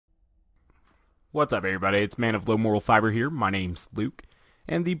What's up, everybody? It's Man of Low Moral Fiber here. My name's Luke,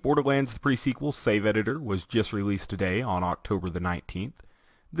 and the Borderlands Pre-Sequel save editor was just released today on October the 19th.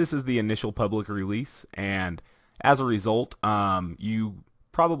 This is the initial public release, and as a result, you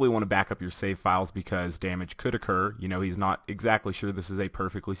probably want to back up your save files because damage could occur. You know, he's not exactly sure this is a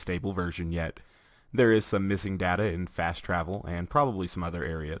perfectly stable version yet. There is some missing data in fast travel and probably some other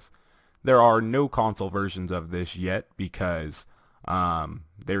areas. There are no console versions of this yet because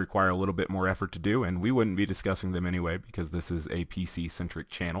they require a little bit more effort to do, and we wouldn't be discussing them anyway because this is a PC-centric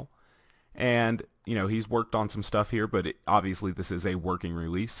channel. And, you know, he's worked on some stuff here, but obviously this is a working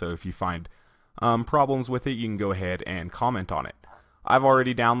release, so if you find problems with it, you can go ahead and comment on it. I've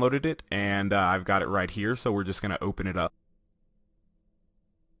already downloaded it, and I've got it right here, so we're just going to open it up.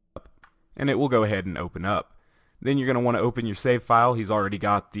 And it will go ahead and open up. Then you're going to want to open your save file. He's already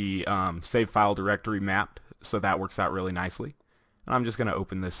got the save file directory mapped, so that works out really nicely. And I'm just going to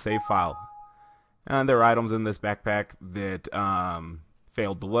open this save file. And there are items in this backpack that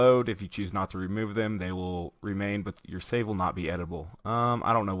failed to load. If you choose not to remove them, they will remain, but your save will not be editable.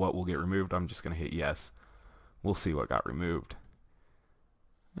 I don't know what will get removed. I'm just going to hit yes. We'll see what got removed.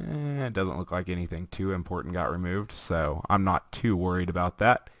 It doesn't look like anything too important got removed, so I'm not too worried about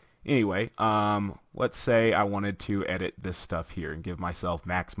that. Anyway, let's say I wanted to edit this stuff here and give myself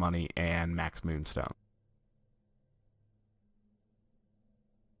max money and max moonstone.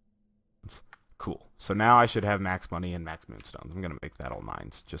 Cool. So now I should have max money and max moonstones. I'm going to make that all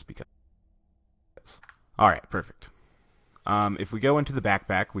 9s just because. Alright, perfect. If we go into the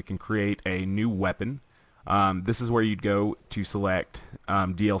backpack, we can create a new weapon. This is where you'd go to select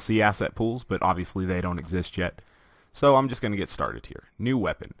DLC asset pools, but obviously they don't exist yet. So I'm just going to get started here. New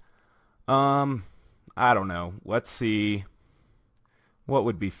weapon. I don't know. Let's see what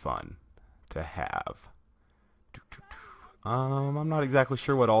would be fun to have. I'm not exactly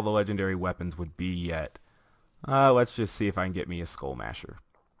sure what all the legendary weapons would be yet. Let's just see if I can get me a Skull Masher.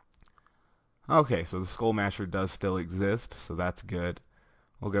 Okay, so the Skull Masher does still exist, so that's good.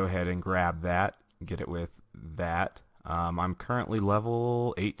 We'll go ahead and grab that, get it with that. I'm currently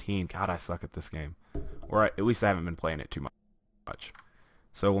level 18. God, I suck at this game. Or at least I haven't been playing it too much.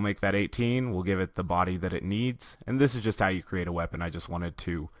 So we'll make that 18. We'll give it the body that it needs. And this is just how you create a weapon. I just wanted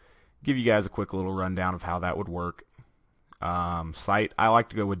to give you guys a quick little rundown of how that would work. Sight. I like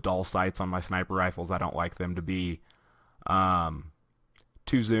to go with dull sights on my sniper rifles. I don't like them to be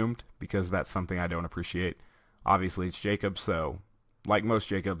too zoomed because that's something I don't appreciate. Obviously it's Jacob, so like most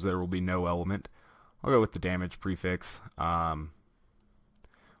Jacobs there will be no element. I'll go with the damage prefix.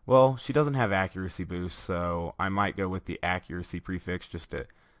 Well, she doesn't have accuracy boost, so I might go with the accuracy prefix just to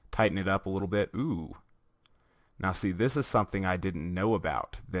tighten it up a little bit. Ooh. Now see, this is something I didn't know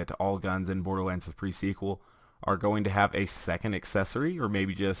about, that all guns in Borderlands the Pre-Sequel are going to have a second accessory, or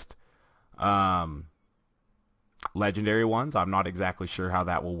maybe just legendary ones. I'm not exactly sure how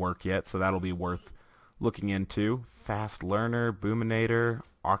that will work yet, so that'll be worth looking into. Fast Learner, Boominator,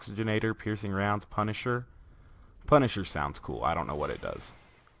 Oxygenator, Piercing Rounds, Punisher. Punisher sounds cool. I don't know what it does.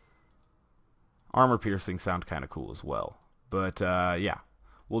 Armor Piercing sound kind of cool as well. But yeah,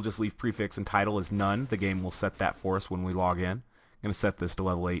 we'll just leave prefix and title as none. The game will set that for us when we log in. I'm going to set this to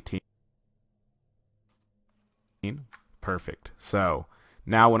level 18. Perfect. So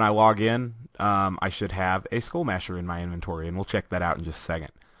now when I log in, I should have a Skull Masher in my inventory, and we'll check that out in just a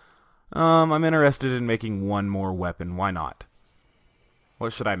second. I'm interested in making one more weapon. Why not?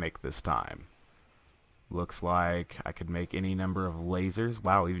 What should I make this time? Looks like I could make any number of lasers.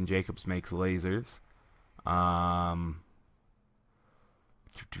 Wow, even Jacobs makes lasers.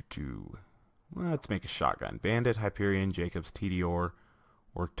 Let's make a shotgun. Bandit, Hyperion, Jacobs, TDR,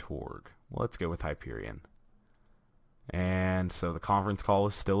 or Torg. Well, let's go with Hyperion. And so the conference call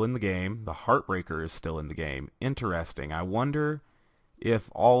is still in the game. The Heartbreaker is still in the game. Interesting. I wonder if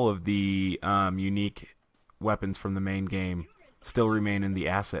all of the unique weapons from the main game still remain in the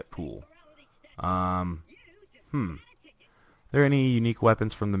asset pool. Are there any unique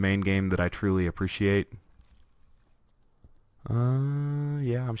weapons from the main game that I truly appreciate?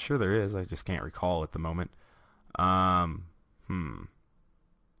 Yeah, I'm sure there is. I just can't recall at the moment. Well,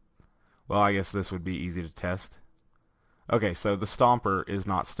 I guess this would be easy to test. Okay, so the Stomper is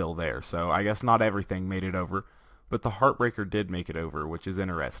not still there, so I guess not everything made it over, but the Heartbreaker did make it over, which is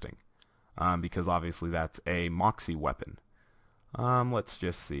interesting, because obviously that's a Moxie weapon. Let's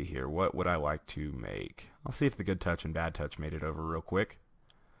just see here. What would I like to make? I'll see if the Good Touch and Bad Touch made it over real quick.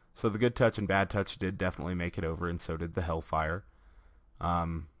 So the Good Touch and Bad Touch did definitely make it over, and so did the Hellfire.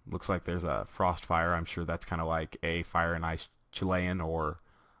 Looks like there's a Frostfire. I'm sure that's kind of like a Fire and Ice Chilean, or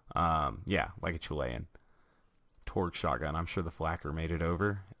yeah, like a Chilean. Torch shotgun. I'm sure the Flacker made it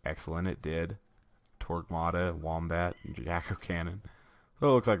over. Excellent, it did. Torgmata, Wombat, and Jacko Cannon. So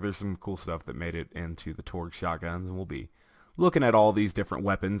it looks like there's some cool stuff that made it into the Torg shotguns, and we'll be looking at all these different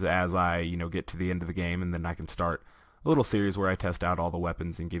weapons as I, get to the end of the game, and then I can start a little series where I test out all the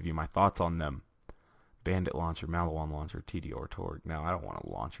weapons and give you my thoughts on them. Bandit launcher, Malawan launcher, TDR Torg. No, I don't want a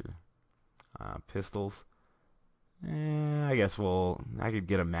launcher. Pistols. I guess I could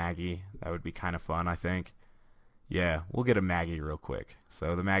get a Maggie. That would be kind of fun, I think. Yeah, we'll get a Maggie real quick.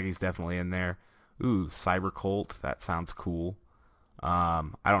 So the Maggie's definitely in there. Ooh, Cyber Colt. That sounds cool. I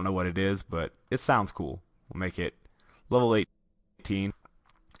don't know what it is, but it sounds cool. We'll make it level 18.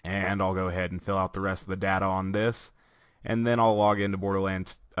 And I'll go ahead and fill out the rest of the data on this. And then I'll log into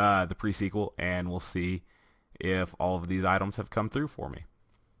Borderlands, the pre-sequel, and we'll see if all of these items have come through for me.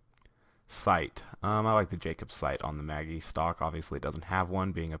 Sight. I like the Jacob sight on the Maggie stock. Obviously it doesn't have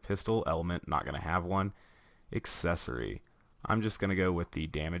one, being a pistol. Element, not going to have one. Accessory. I'm just going to go with the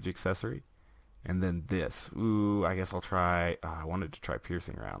damage accessory. And then this. Ooh, I guess I'll try... I wanted to try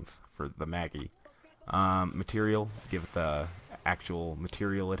piercing rounds for the Maggie. Material. Give it the actual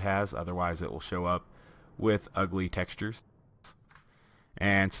material it has. Otherwise it will show up with ugly textures.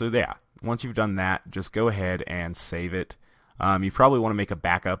 And so yeah, once you've done that, just go ahead and save it. You probably want to make a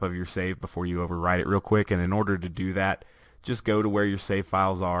backup of your save before you overwrite it real quick, and in order to do that, just go to where your save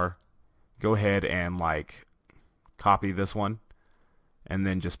files are, go ahead and copy this one, and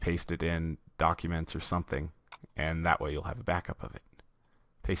then just paste it in documents or something, and that way you'll have a backup of it.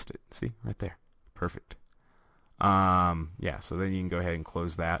 Paste it, see, right there, perfect. Yeah, so then you can go ahead and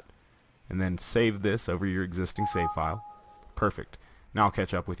close that, and then save this over your existing save file. Perfect. Now I'll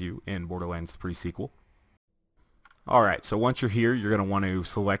catch up with you in Borderlands Pre-Sequel. Alright, so once you're here, you're going to want to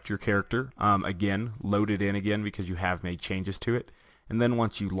select your character. Again, load it in again because you have made changes to it. And then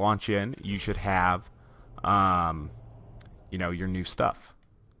once you launch in, you should have, your new stuff.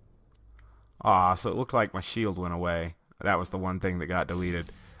 So it looked like my shield went away. That was the one thing that got deleted.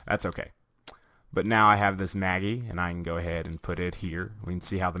 That's okay. But now I have this Maggie, and I can go ahead and put it here. We can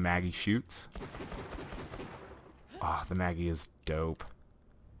see how the Maggie shoots. The Maggie is dope.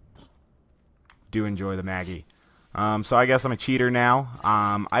 Do enjoy the Maggie. So I guess I'm a cheater now.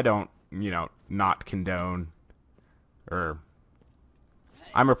 I don't, not condone, or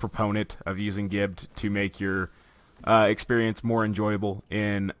I'm a proponent of using Gibbed to make your experience more enjoyable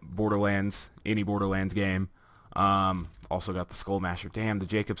in Borderlands, any Borderlands game. Also got the Skullmasher. Damn, the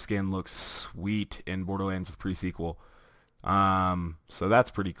Jacob skin looks sweet in Borderlands Pre-Sequel. So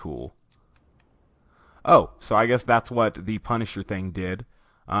that's pretty cool. Oh, so I guess that's what the Punisher thing did.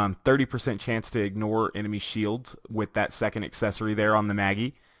 30% chance to ignore enemy shields with that second accessory there on the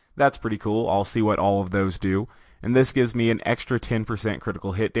Maggie. That's pretty cool. I'll see what all of those do. And this gives me an extra 10%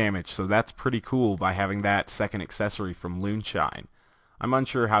 critical hit damage, so that's pretty cool by having that second accessory from Loonshine. I'm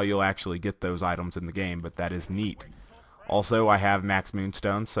unsure how you'll actually get those items in the game, but that is neat. Also, I have Max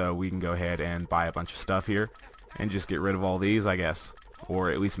Moonstone, so we can go ahead and buy a bunch of stuff here and just get rid of all these, I guess.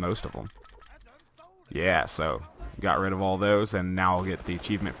 Or at least most of them. Yeah, so got rid of all those, and now I'll get the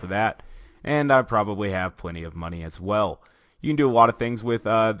achievement for that. And I probably have plenty of money as well. You can do a lot of things with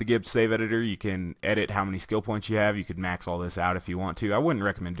the Gibbs Save Editor. You can edit how many skill points you have. You could max all this out if you want to. I wouldn't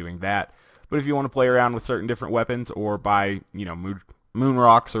recommend doing that. But if you want to play around with certain different weapons or buy, moon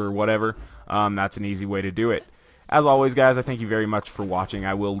rocks or whatever, that's an easy way to do it. As always, guys, I thank you very much for watching.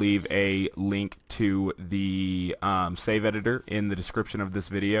 I will leave a link to the save editor in the description of this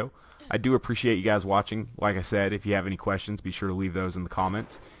video. I do appreciate you guys watching. Like I said, if you have any questions, be sure to leave those in the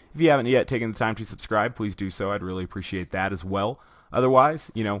comments. If you haven't yet taken the time to subscribe, please do so. I'd really appreciate that as well.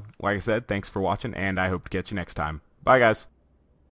 Otherwise, like I said, thanks for watching, and I hope to catch you next time. Bye, guys.